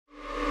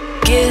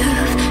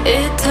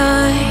it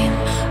time.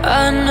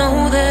 I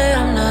know that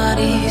I'm not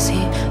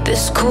easy.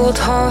 This cold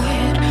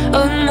heart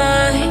of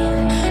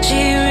mine,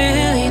 she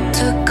really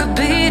took a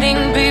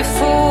beating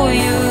before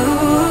you.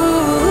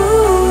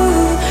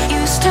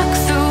 You stuck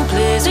through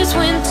blizzards,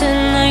 winter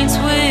nights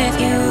with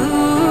you.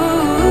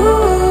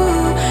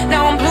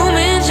 Now I'm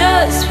blooming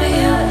just for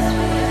you,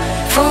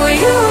 for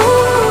you.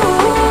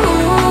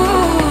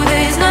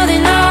 There's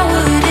nothing I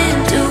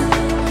wouldn't do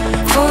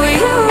for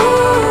you.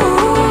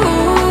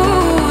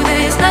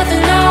 There's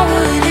nothing I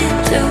wouldn't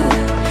do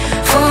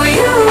for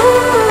you.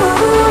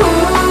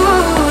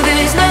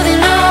 There's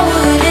nothing I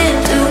wouldn't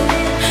do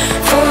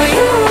for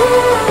you.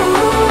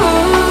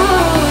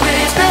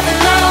 There's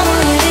nothing I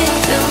wouldn't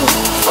do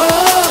for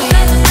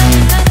you.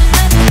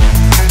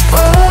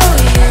 For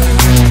you.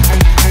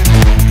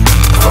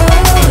 For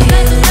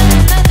you.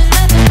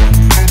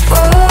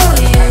 For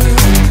you.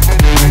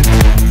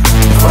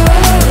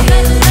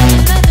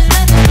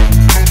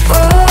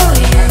 For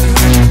you.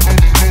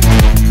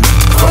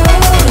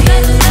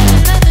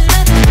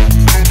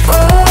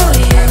 For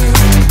you.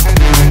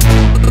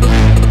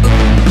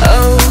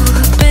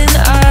 Open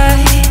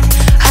eye,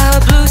 high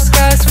blue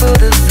skies for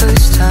the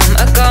first time.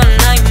 I got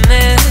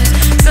nightmares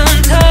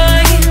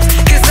sometimes,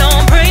 'cause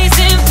I'm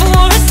bracing for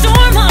a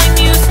storm I'm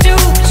used to.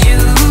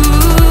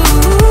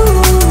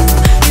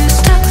 You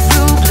stuck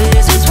through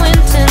blizzards,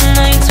 winter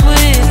nights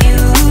with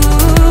you.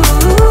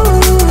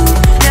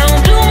 Now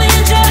I'm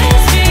blooming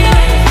just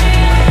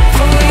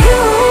for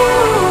you.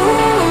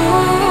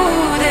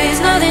 There's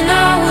nothing I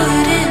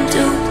wouldn't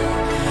do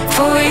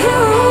for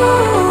you.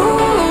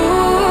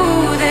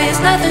 There's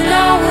nothing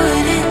I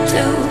wouldn't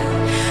do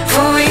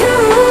for you.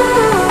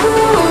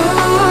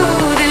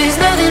 There's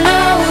nothing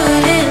I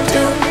wouldn't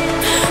do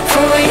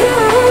for you.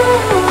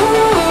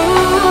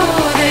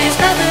 There's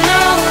nothing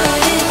I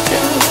wouldn't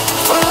do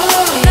for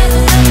you.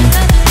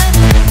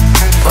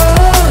 For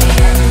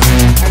you.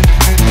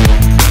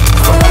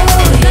 For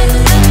you.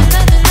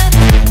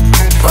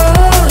 For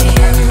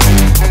you.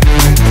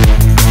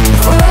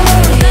 For you. For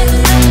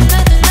you.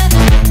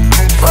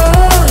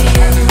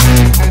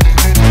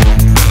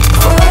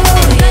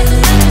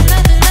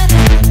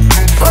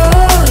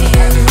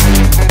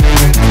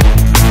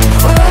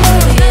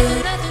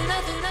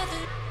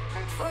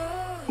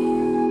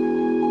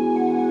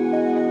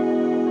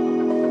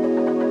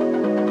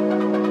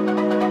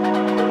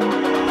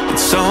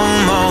 It's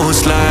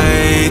almost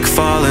like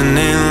falling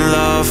in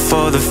love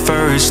for the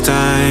first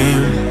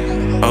time,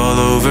 all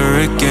over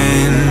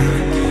again.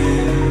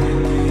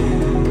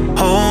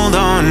 Hold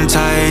on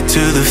tight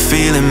to the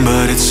feeling,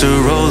 but it's a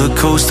roller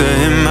coaster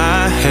in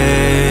my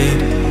head.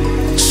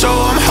 So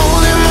I'm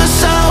holding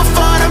myself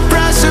on a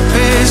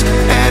precipice,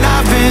 and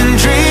I've been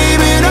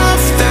dreaming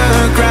off the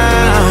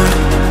ground.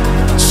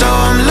 So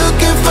I'm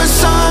looking for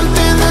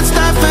something that's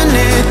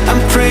definite.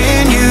 I'm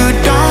praying you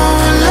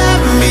don't let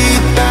me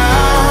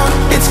down.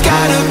 It's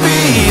gotta be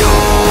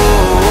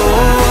all.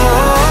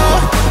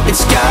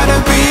 It's gotta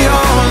be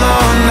all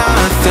or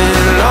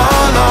nothing.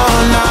 All or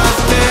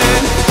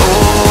nothing.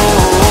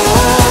 Oh,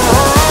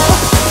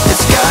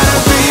 it's gotta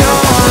be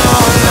all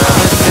or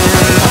nothing.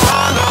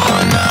 All or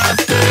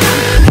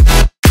nothing.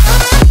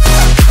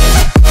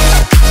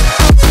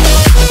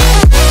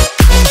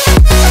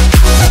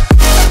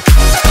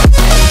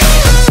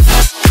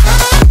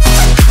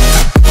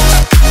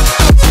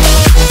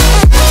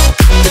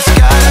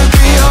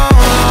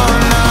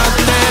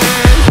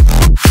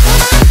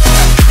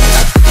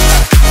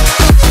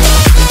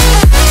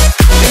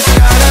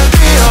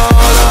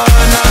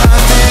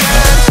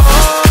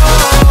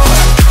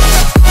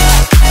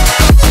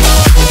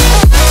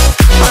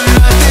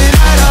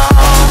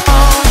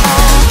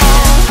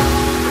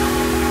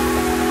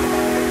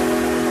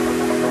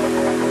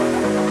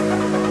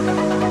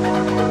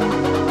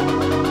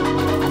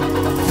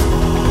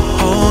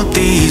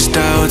 These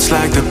doubts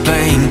like the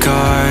playing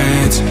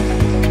cards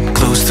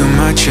close to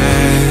my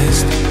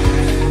chest.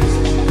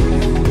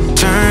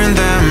 Turn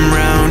them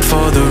round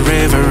for the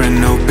river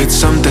and hope it's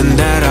something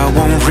that I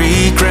won't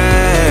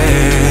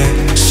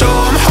regret. So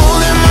I'm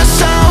holding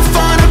myself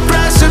on a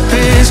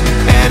precipice,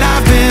 and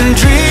I've been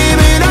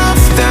dreaming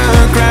off the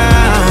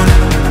ground.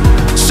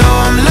 So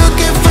I'm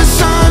looking for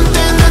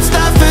something that's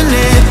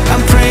definite.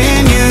 I'm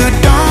praying you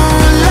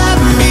don't let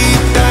me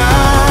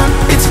down.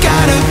 It's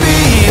gotta be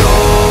all.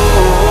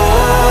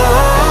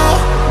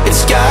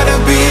 It's gotta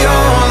be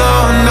all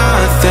or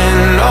nothing.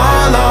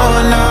 All or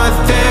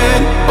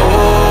nothing.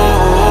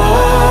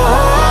 Oh,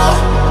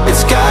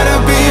 it's gotta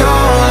be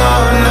all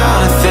or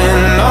nothing.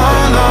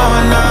 All or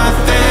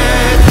nothing.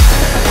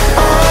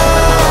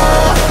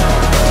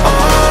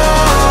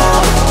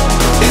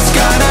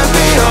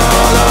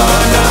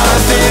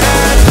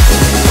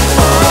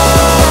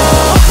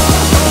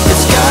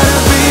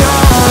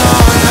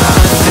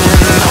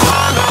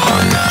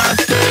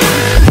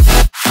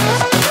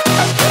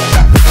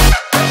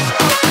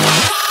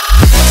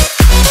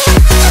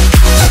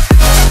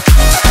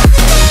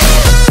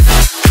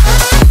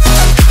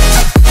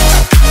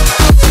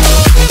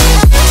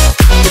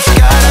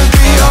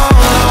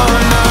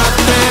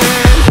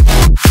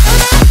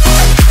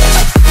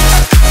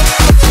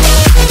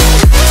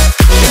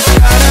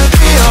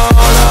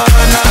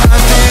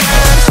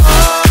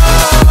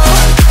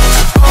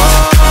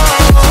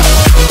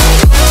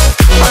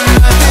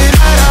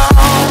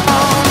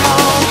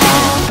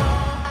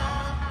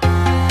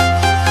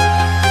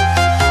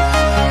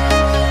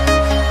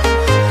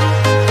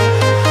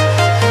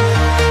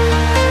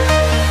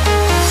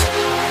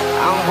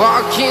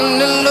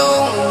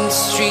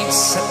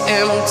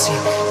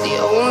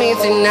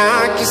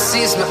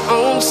 sees my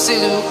own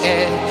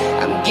silhouette.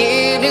 I'm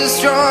getting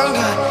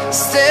stronger,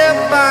 step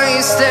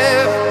by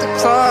step. The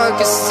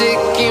clock is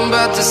ticking,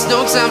 but there's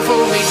no time for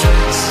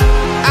regrets.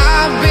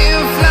 I've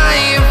been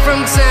flying from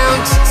town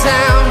to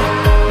town,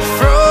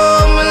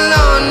 from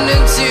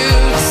London to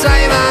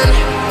Taiwan.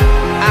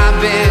 I've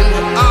been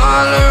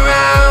all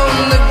around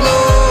the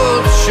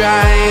globe,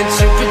 trying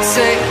to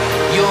protect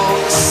your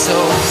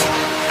soul.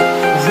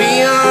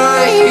 We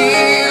are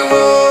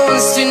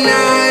heroes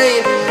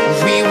tonight.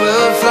 We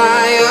will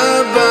fly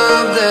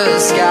above the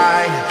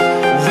sky.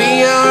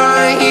 We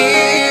are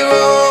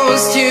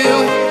heroes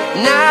tonight.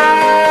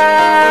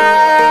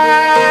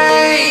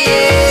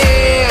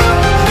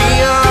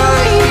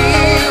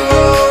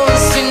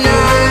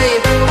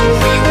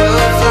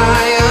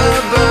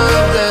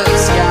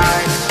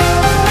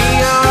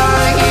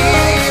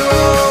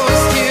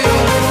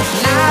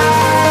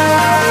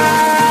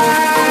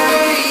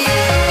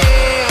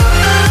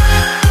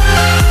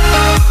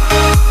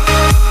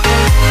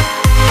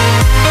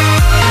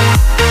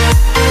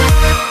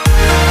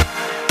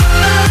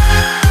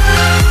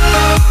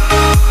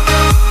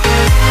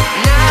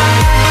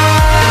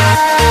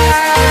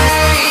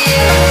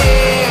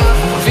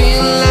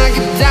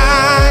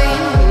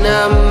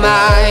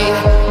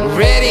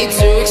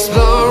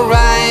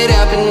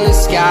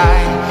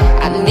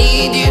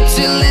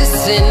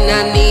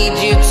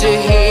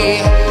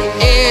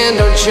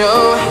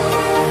 Show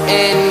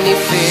any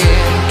fear.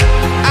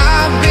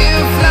 I've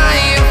been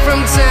flying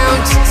from town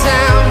to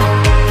town,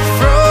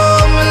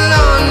 from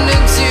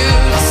London to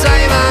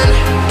Taiwan.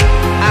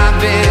 I've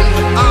been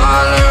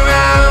all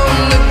around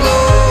the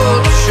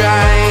globe,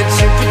 trying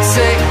to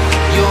protect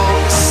your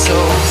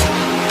soul.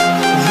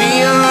 We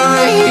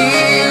are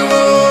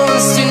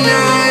heroes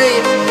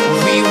tonight.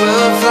 We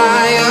will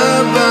fly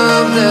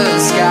above the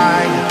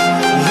sky.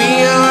 We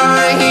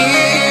are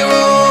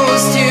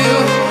heroes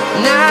tonight.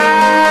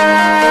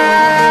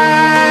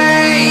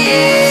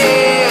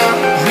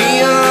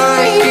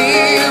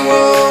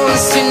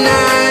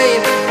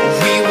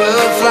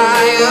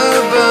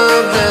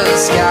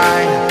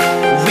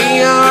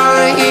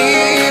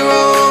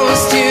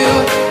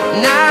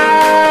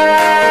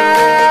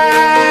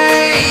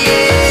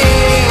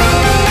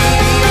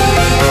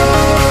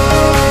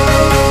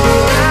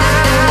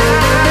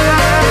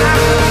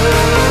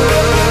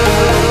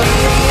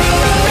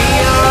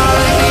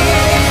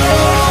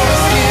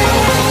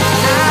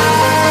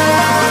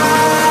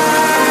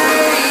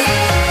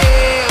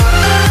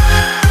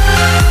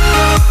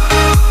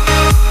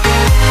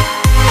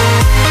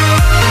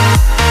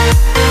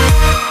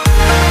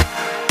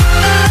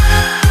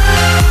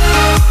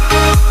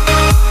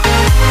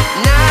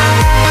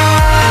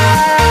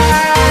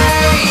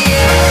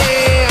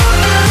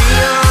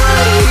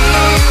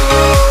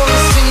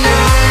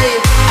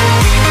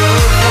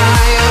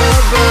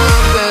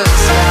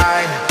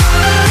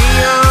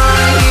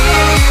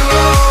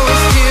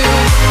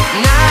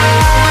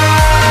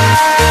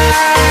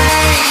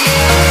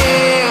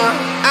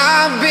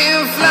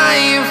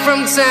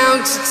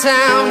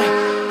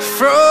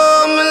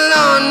 From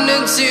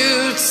London to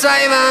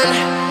Taiwan,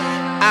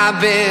 I've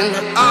been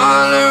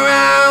all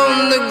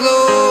around the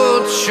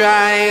globe,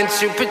 trying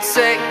to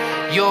protect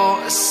your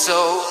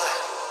soul.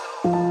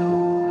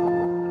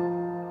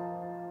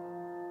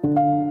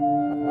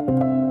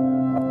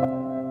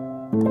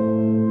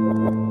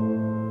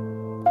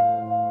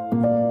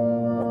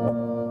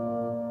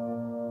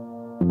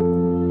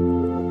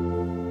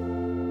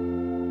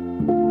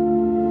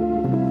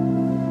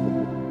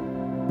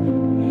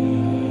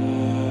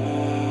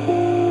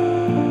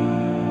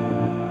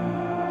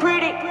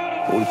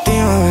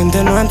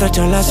 Últimamente nuestras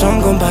charlas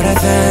son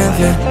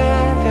comparecencias,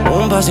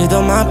 un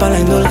pasito más para la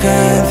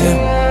indulgencia.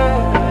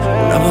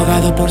 Un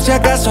abogado por si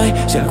acaso, y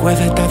si el juez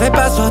está de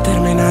paso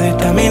termina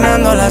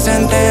dictaminando la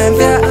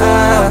sentencia.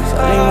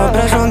 Salimos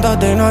presuntos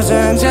de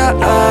inocencia.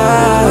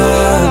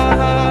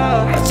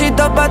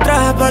 Pasito para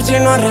atrás por si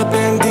nos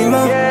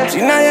arrepentimos.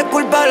 Si nadie es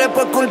culpable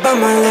pues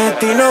culpamos al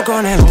destino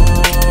con el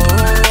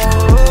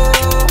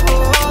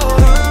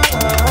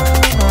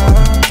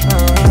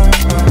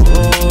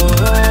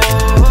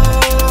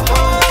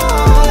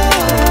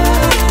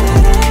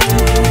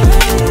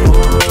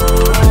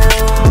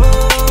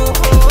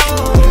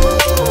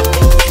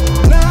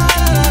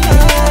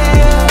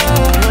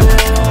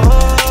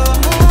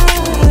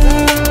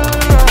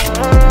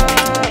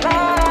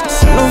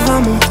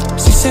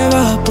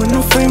pues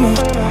nos fuimos.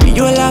 Y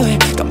yo el ave,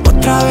 campo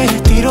otra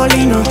vez,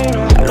 tirolino.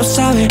 Ya lo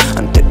sabes,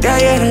 antes de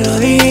ayer lo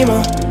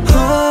dijimos.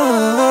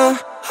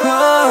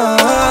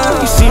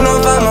 Y si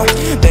nos vamos,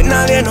 de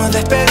nadie nos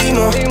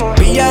despedimos.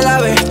 Pilla el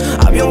ave,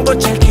 había un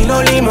coche, aquí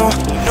lo limos.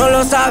 No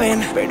lo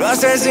saben, pero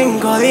hace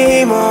 5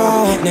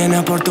 dijimos.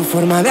 Nena, por tu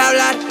forma de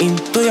hablar,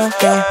 intuyo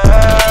que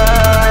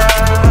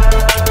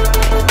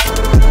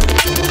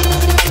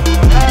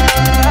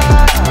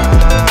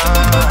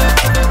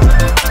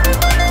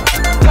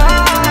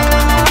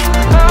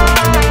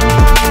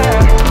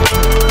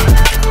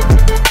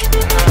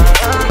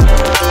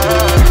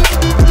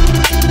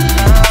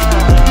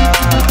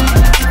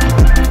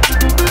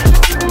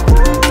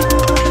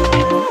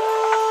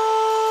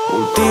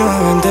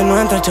Últimamente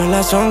nuestras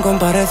charlas son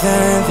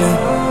comparecencias.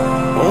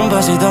 Un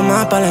pasito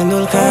más para la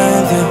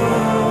indulgencia.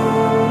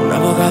 Un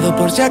abogado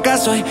por si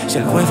acaso, y si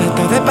el juez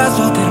está de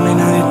paso,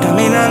 termina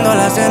dictaminando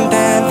la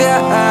sentencia.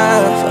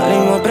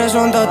 Salimos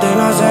presuntos de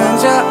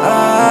inocencia.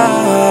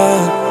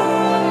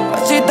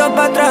 Pasito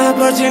para atrás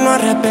por si nos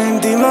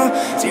arrepentimos.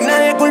 Si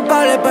nadie es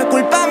culpable, pues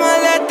culpamos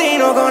al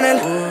destino con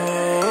el...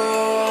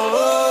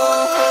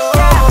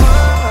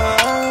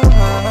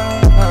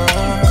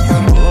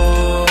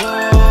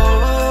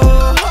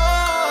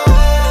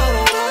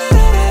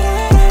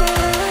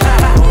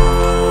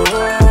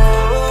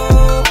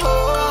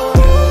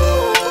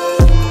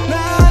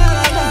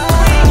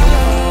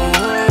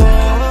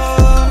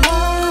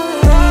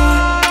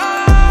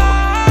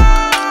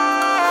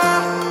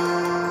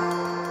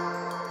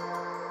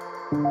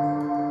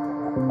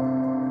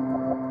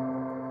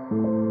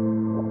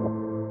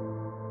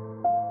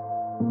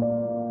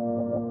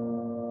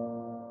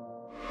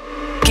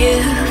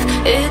 Give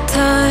it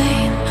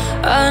time.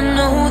 I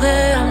know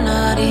that I'm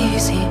not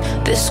easy.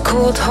 This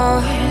cold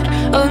heart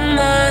of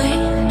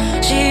mine,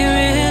 she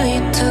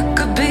really took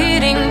a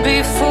beating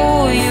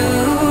before you.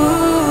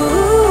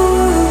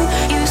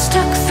 You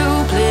stuck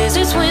through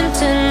blizzards,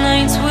 winter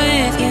nights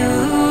with you.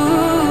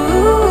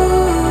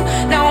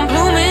 Now I'm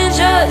blooming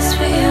just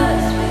for you,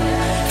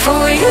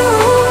 for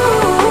you.